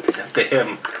 It's up to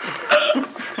him.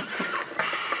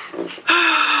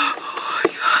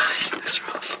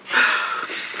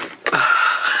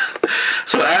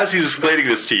 So as he's explaining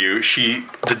this to you,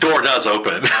 the door does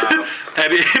open,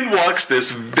 and in walks this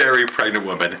very pregnant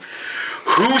woman,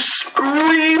 who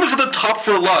screams at the top of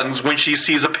her lungs when she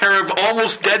sees a pair of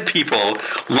almost dead people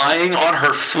lying on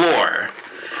her floor.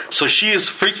 So she is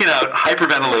freaking out,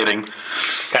 hyperventilating.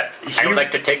 Okay. I would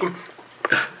like to take him,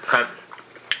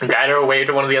 guide her away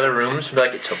to one of the other rooms, and be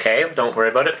like, it's okay, don't worry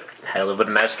about it. Had a little bit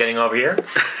of mess getting over here.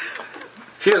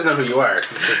 She doesn't know who you are.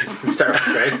 Just start with,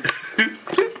 right?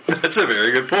 That's a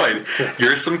very good point.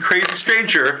 You're some crazy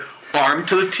stranger, armed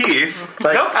to the teeth,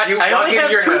 Like, No, I walk only into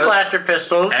have your 2 house, blaster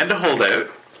pistols and a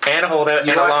holdout. and a holdout and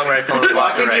a walk- long rifle and a You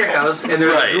walk blaster into your rifle. house, and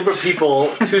there's Right. a group of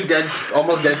people, 2 dead,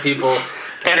 almost dead people.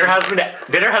 And her husband,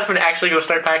 did her husband actually go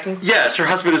start packing? Yes, her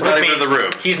husband is not even in the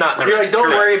room. He's not in the You're room. like, don't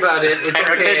Correct. worry about it. It's And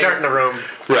her okay. kids aren't in the room.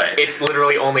 Right. It's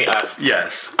literally only us.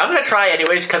 Yes. I'm gonna try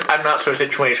anyways because I'm not so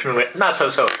situational, not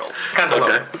so social. Kind of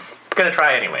Okay. alone. Gonna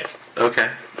try anyways. Okay.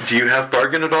 Do you have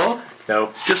bargain at all?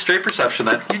 No. Just straight perception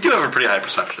then. You do have a pretty high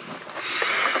perception.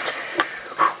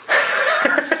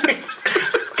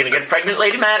 Gonna get a pregnant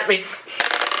lady mad at me.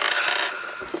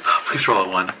 Please roll a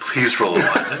 1. Please roll a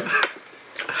 1.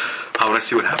 I want to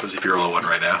see what happens if you roll a 1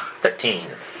 right now. 13.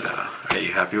 Are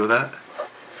you happy with that?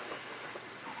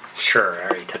 Sure, I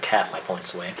already took half my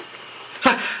points away.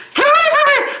 Get away from me!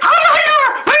 I don't know who you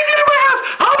are! What are you doing in my house?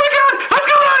 Oh my god! What's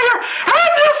going on here?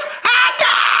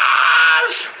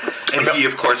 And he,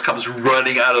 of course, comes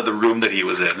running out of the room that he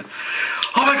was in.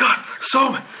 Oh my god!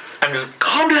 So, I'm just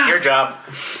calm down! your job.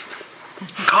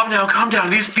 Calm down.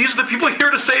 These are the people here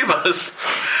to save us.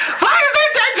 Why is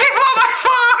there dead people on my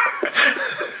floor?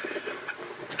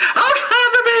 Oh god,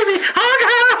 the baby! Oh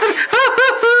god!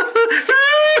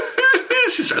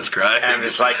 She starts crying. And I'm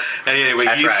just like, And anyway,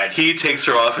 I tried. he takes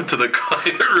her off into the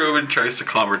quiet room and tries to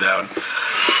calm her down.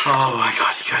 Oh my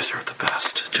god, you guys are the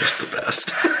best. Just the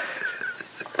best.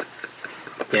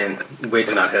 Dan, way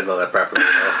to not handle that properly.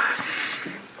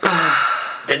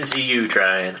 didn't see you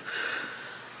trying.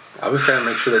 I was trying to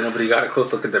make sure that nobody got a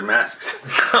close look at their masks.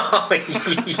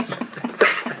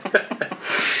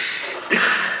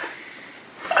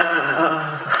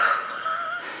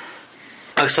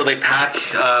 So they pack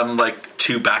like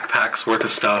 2 backpacks worth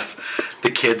of stuff.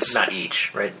 The kids, Not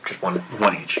each, right? Just one.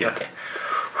 1 each, yeah. Okay.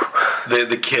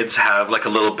 The kids have like a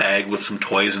little bag with some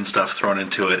toys and stuff thrown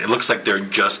into it. It looks like they're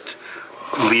just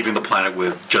leaving the planet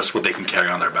with just what they can carry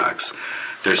on their backs.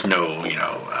 There's no,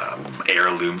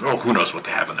 heirlooms. Oh, who knows what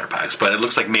they have in their packs? But it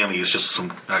looks like mainly it's just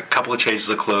a couple of changes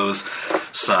of clothes,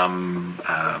 some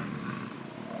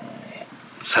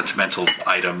sentimental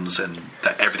items, and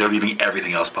they're leaving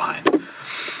everything else behind.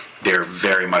 They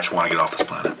very much want to get off this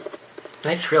planet.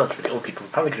 Nice realize for the old people.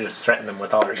 We probably could have just threatened them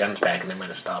with all their guns back and they might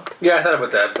have stopped. Yeah, I thought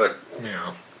about that, but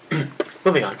No.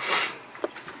 Moving on.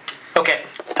 Okay.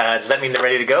 Does that mean they're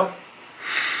ready to go?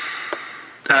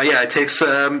 Yeah, it takes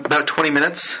about 20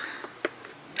 minutes.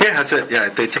 Yeah, that's it. Yeah,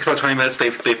 it takes about 20 minutes.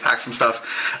 They've packed some stuff.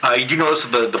 You notice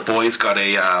that the boy's got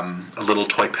a little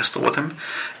toy pistol with him,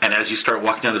 and as you start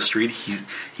walking down the street,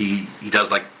 he does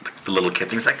like the little kid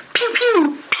thing. He's like pew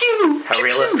pew pew. How pew,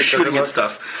 realistic pew, does it shooting look? at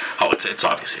stuff. Oh, it's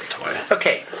obviously a toy.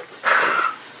 Okay.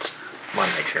 Want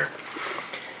to make sure.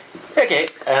 Okay.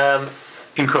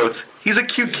 in quotes, he's a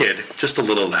cute kid, just a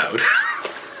little loud.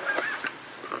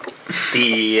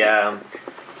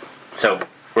 So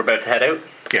we're about to head out.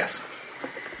 Yes.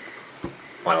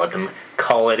 Want to let them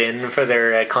call it in for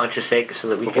their conscious sake, so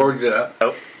that we Before can. we do that,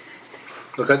 Oh,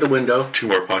 look out the window. 2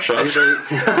 more pot shots.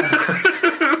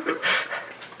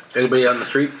 Anybody on the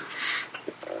street?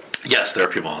 Yes, there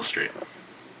are people on the street.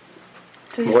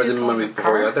 Do these More than people when we, have a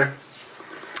before we car? got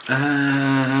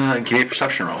there? Give me a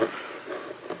perception roll.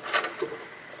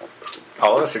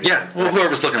 all of us are. Yeah, well,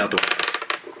 whoever's looking out the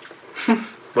window.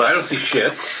 Well, I don't see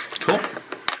shit. Cool.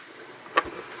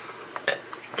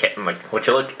 Okay, I'm like, what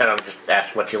you look? And I'm just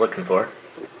ask what you looking for.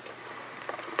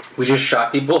 We just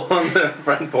shot people on the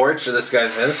front porch of this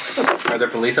guy's house. Are there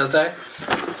police outside?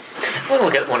 We'll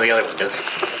look at one of the other windows.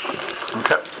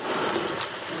 Okay.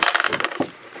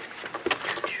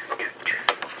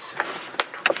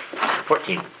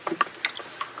 14.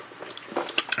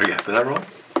 Are you happy with that roll?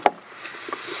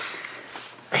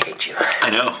 I hate you. I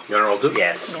know. You want to roll too?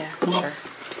 Yes. Yeah, sure.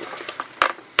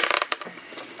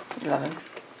 11.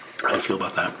 How do you feel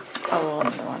about that? I'll roll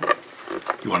another one.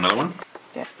 You want another one?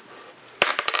 Yeah.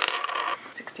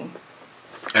 16.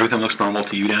 Everything looks normal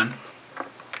to you, Dan.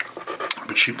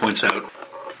 But she points out,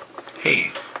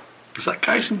 hey, does that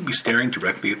guy seem to be staring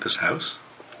directly at this house?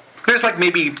 There's like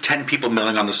maybe 10 people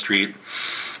milling on the street.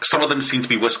 Some of them seem to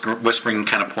be whispering,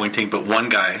 kind of pointing, but one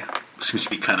guy seems to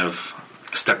be kind of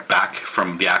stepped back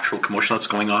from the actual commotion that's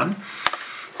going on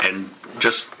and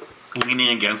just leaning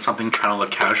against something, trying to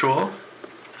look casual,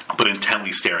 but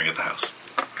intently staring at the house.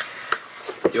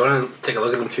 Do you want to take a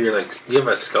look at them through your, like, do you have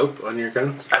a scope on your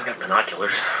guns? I've got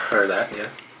binoculars. Or that, yeah.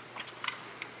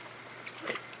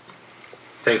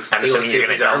 I'm assuming you're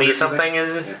going to tell me something,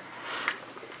 is it? Yeah.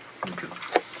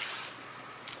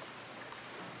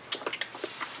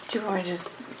 Do you want me to just...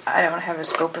 I don't have a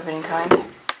scope of any kind.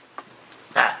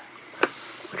 Ah.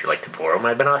 Would you like to borrow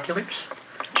my binoculars?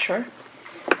 Sure.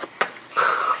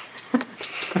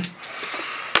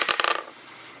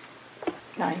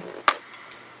 Nine.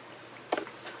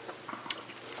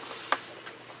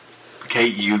 Okay,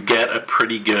 you get a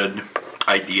pretty good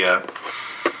idea.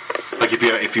 Like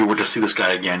if you were to see this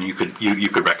guy again, you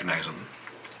could recognize him.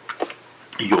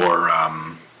 Your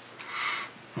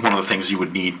one of the things you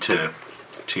would need to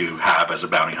have as a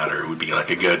bounty hunter would be like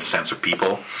a good sense of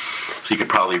people, so you could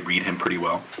probably read him pretty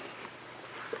well.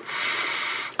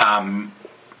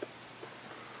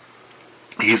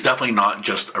 He's definitely not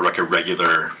just like a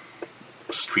regular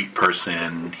street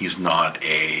person. He's not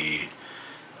a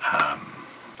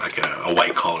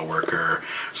white collar worker,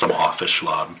 some office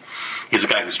schlub. He's a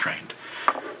guy who's trained,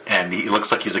 and he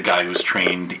looks like he's a guy who's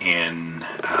trained in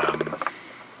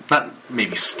not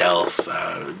maybe stealth.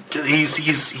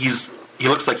 He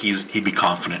looks like he'd be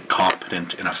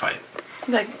competent in a fight.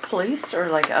 Like police or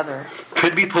like other?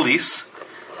 Could be police,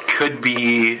 could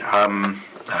be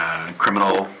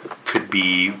criminal, could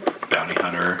be bounty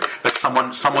hunter. Like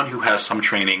someone who has some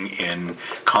training in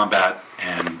combat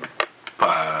and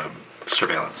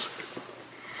surveillance.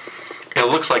 It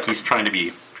looks like he's trying to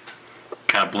be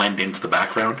kind of blend into the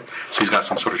background, so he's got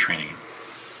some sort of training.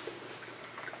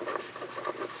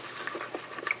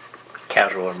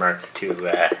 Casual remark to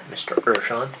Mr.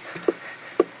 Urshon.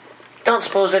 Don't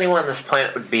suppose anyone on this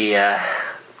planet would be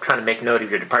trying to make note of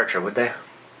your departure, would they?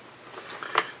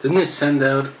 Didn't they send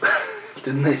out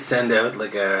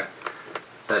like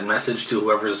that message to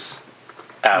whoever's...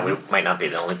 We might not be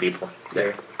the only people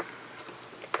there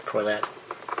for that.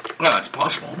 Well, it's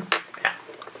possible. Yeah.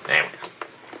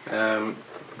 Anyways.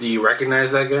 Do you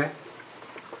recognize that guy?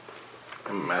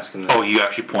 I'm asking that. Oh, you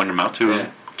actually pointed him out to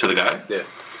the guy? Yeah.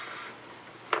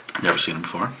 Never seen him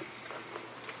before.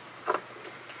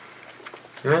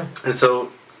 Yeah. And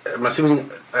so, I'm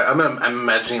assuming... I'm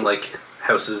imagining, like,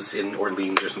 houses in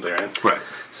Orleans or something, right? Right.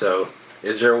 So,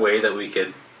 is there a way that we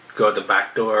could go out the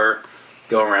back door,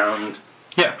 go around...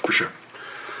 Yeah, for sure.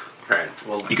 Alright,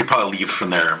 well... You could probably leave from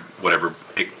there, whatever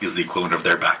is the equivalent of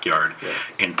their backyard,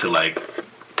 into like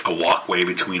a walkway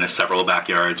between several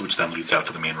backyards, which then leads out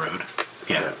to the main road.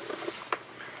 Yeah.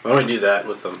 Why don't we do that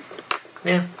with them?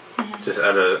 Yeah. Just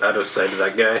out of sight of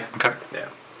that guy. Okay. Yeah.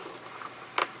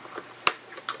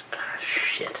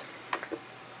 Shit.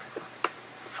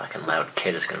 Fucking loud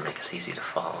kid is gonna make us easy to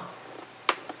follow.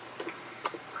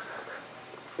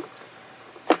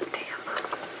 Damn.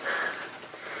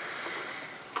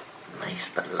 Nice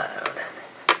but loud.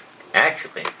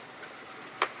 Actually,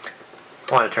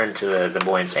 I want to turn to the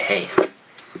boy and say, hey,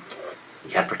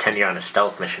 you gotta pretend you're on a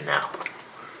stealth mission now.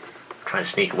 Trying to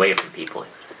sneak away from people.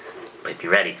 But be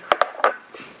ready.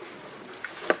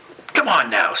 Come on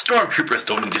now, stormtroopers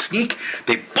don't need to sneak.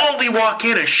 They boldly walk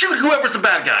in and shoot whoever's the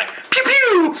bad guy. Pew pew!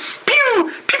 pew,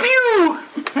 pew, pew,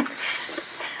 pew.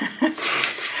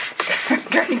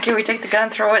 Can we take the gun,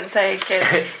 throw it, and say,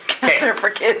 "Kid, guns are for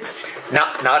kids"?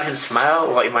 Nod and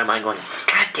smile while in my mind going,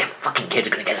 God damn fucking kids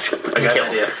are gonna get us I got an killed.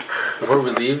 idea. Before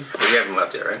we leave, we haven't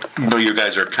left yet, right? No, you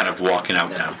guys are kind of walking out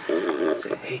now.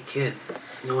 Say, hey kid,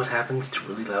 you know what happens to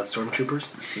really loud stormtroopers?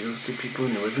 You see those two people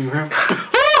in your living room?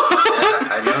 Yeah,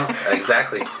 I know,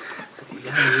 exactly. You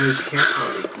gotta be really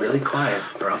careful, like, really quiet,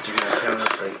 or else you're gonna count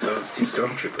up like those two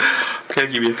stormtroopers. Can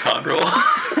I give you a con roll?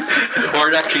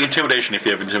 Or actually intimidation if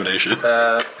you have intimidation.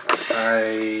 I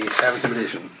have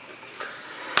intimidation.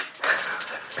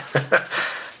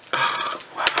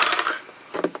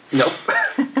 Nope.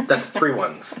 That's 3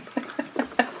 ones.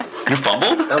 You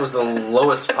fumbled? That was the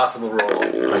lowest possible roll I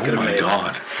could Oh have my made.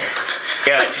 god.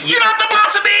 Yeah, You're not the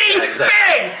boss of me! Yeah, exactly.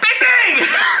 Bang! Bang!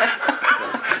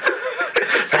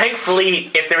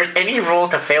 thankfully, if there's any rule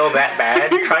to fail that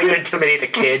bad, trying to intimidate a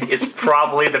kid is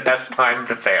probably the best time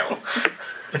to fail.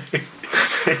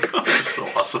 That's so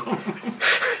awesome.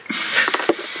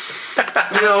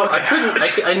 You know,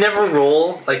 I never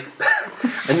roll, like,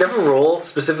 I never roll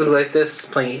specifically like this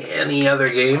playing any other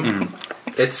game.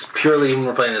 Mm-hmm. It's purely when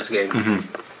we're playing this game.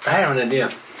 Mm-hmm. I have an idea.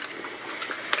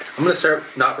 I'm going to start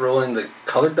not rolling the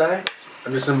colored die.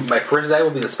 My first die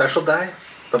will be the special die,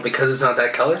 but because it's not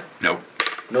that color, Nope.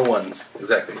 no ones.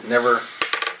 Exactly. Never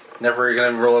you're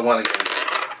going to roll a one again.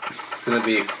 It's going to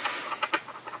be...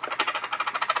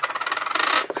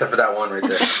 Except for that one right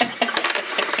there.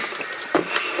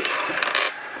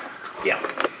 Yeah.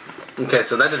 Okay,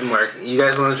 so that didn't work. You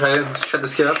guys want to try to shut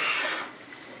this kid up?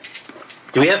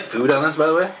 Do we have food on us, by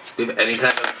the way? Do we have any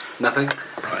kind of nothing?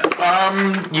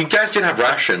 You guys did have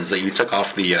rations that you took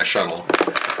off the shuttle.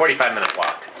 45-minute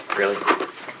walk. Really?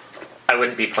 I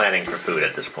wouldn't be planning for food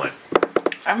at this point.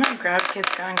 I'm gonna grab kid's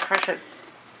gun, crush it.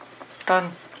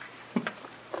 Done.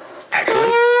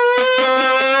 Actually,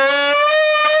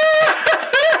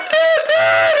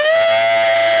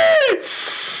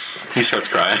 He starts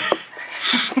crying.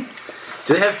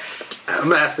 Do they have... I'm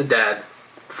going to ask the dad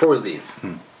before we leave.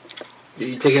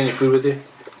 You taking any food with you?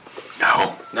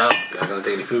 No. No? You're not going to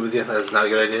take any food with you? That's not a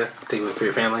good idea? Take it for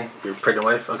your family? Your pregnant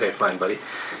wife? Okay, fine, buddy.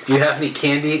 Do you have any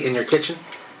candy in your kitchen?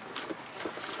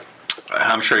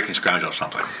 I'm sure he can scrounge up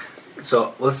something.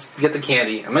 So let's get the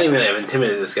candy. I'm not even going to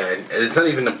intimidate this guy. It's not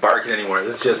even a barking anymore.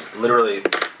 This is just literally,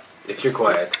 if you're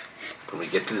quiet, when we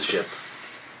get to the ship,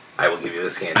 I will give you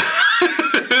this candy.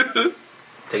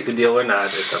 Take the deal or not,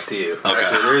 it's up to you. Okay.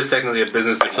 Actually, there is technically a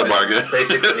business. It's a bargain.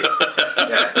 Basically.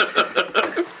 Yeah.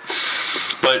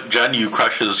 But Jen, you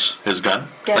crush his gun?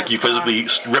 Yeah, like you physically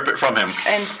rip it from him.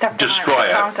 And step Destroy on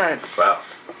it. Count it. Wow.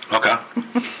 Okay.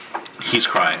 He's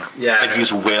crying. Yeah. And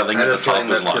he's wailing I at have the a top feeling of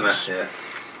his that's lungs. yeah.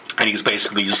 And he's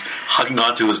basically just hugging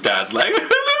onto his dad's leg. I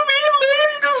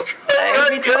would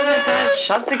be doing it then.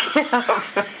 Shut the kid up.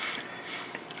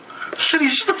 Listen,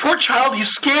 he's just a poor child. He's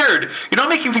scared. You're not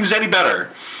making things any better.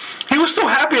 He was so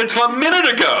happy until a minute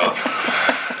ago.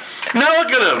 Now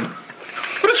look at him.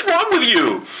 What is wrong with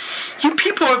you? You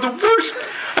people are the worst.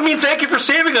 I mean, thank you for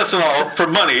saving us and all for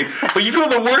money, but you people are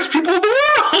the worst people in the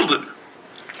world.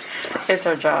 It's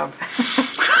our job.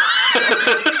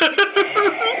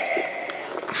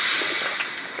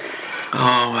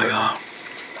 Oh my god.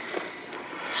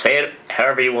 say it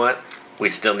however you want. We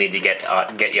still need to get you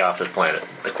off this planet.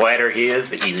 The quieter he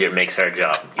is, the easier it makes our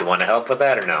job. You want to help with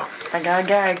that or no? I got a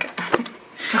gag.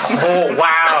 Oh,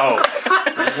 wow.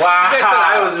 Wow. I said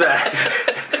I was bad.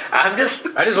 I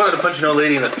just wanted to punch an old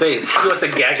lady in the face. She wants to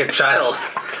gag a child.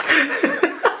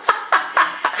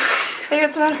 Hey,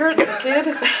 it's not hurting the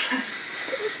kid.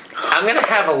 I'm going to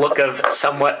have a look of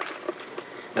somewhat...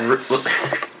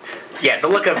 yeah, the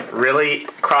look of really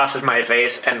crosses my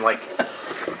face and like...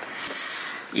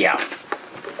 Yeah.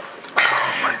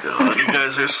 Oh my god, you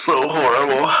guys are so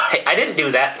horrible. Hey, I didn't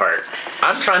do that part.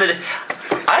 I'm trying to...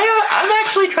 I'm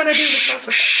actually trying to do Shh,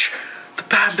 this. shh. The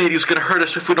bad lady's gonna hurt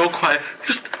us if we don't quiet.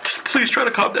 Just please try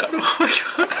to calm down. Oh my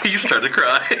god. He started to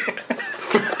cry.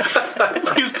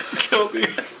 Please kill me.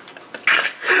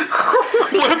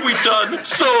 What have we done?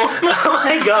 So... Oh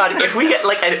my god, if we get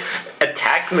like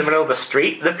attacked in the middle of the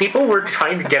street, the people we're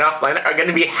trying to get off planet are going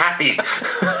to be happy.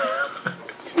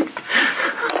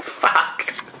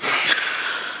 Fuck.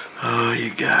 Oh, you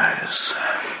guys.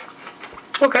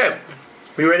 Okay,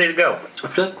 we ready to go? I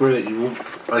feel like we're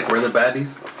the baddies.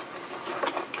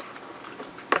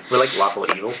 We're like lawful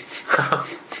evil.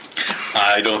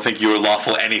 I don't think you were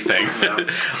lawful anything. No.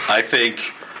 I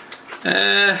think...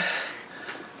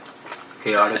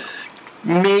 Chaotic.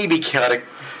 maybe chaotic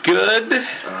good.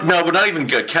 No, but not even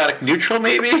good. Chaotic neutral,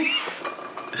 maybe?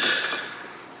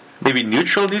 Maybe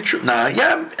neutral. Nah,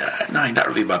 yeah, no, not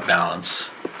really about balance.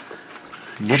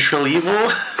 Neutral evil.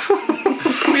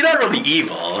 I mean, not really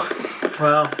evil.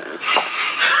 Well,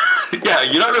 Yeah,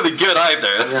 you're not really good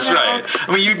either. That's right.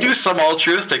 I mean, you do some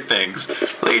altruistic things,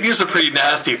 but you do some pretty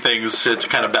nasty things to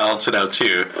kind of balance it out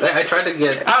too. I tried to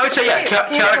get I would say, yeah,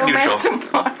 chaotic neutral.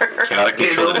 Some water. Chaotic get a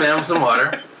neutral. little man with some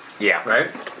water, Yeah. right?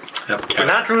 Yep, We're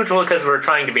not neutral because we're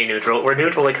trying to be neutral. We're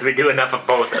neutral because we do enough of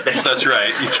both. That's right.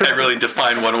 You can't really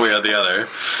define one way or the other.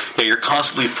 Yeah, you're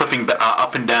constantly flipping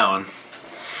up and down.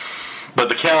 But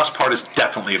the chaos part is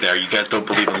definitely there. You guys don't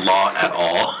believe in law at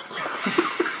all.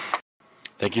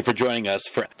 Thank you for joining us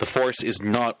for The Force is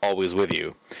Not Always With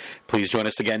You. Please join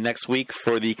us again next week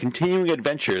for the continuing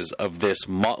adventures of this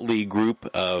motley group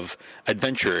of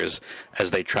adventurers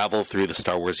as they travel through the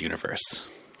Star Wars universe.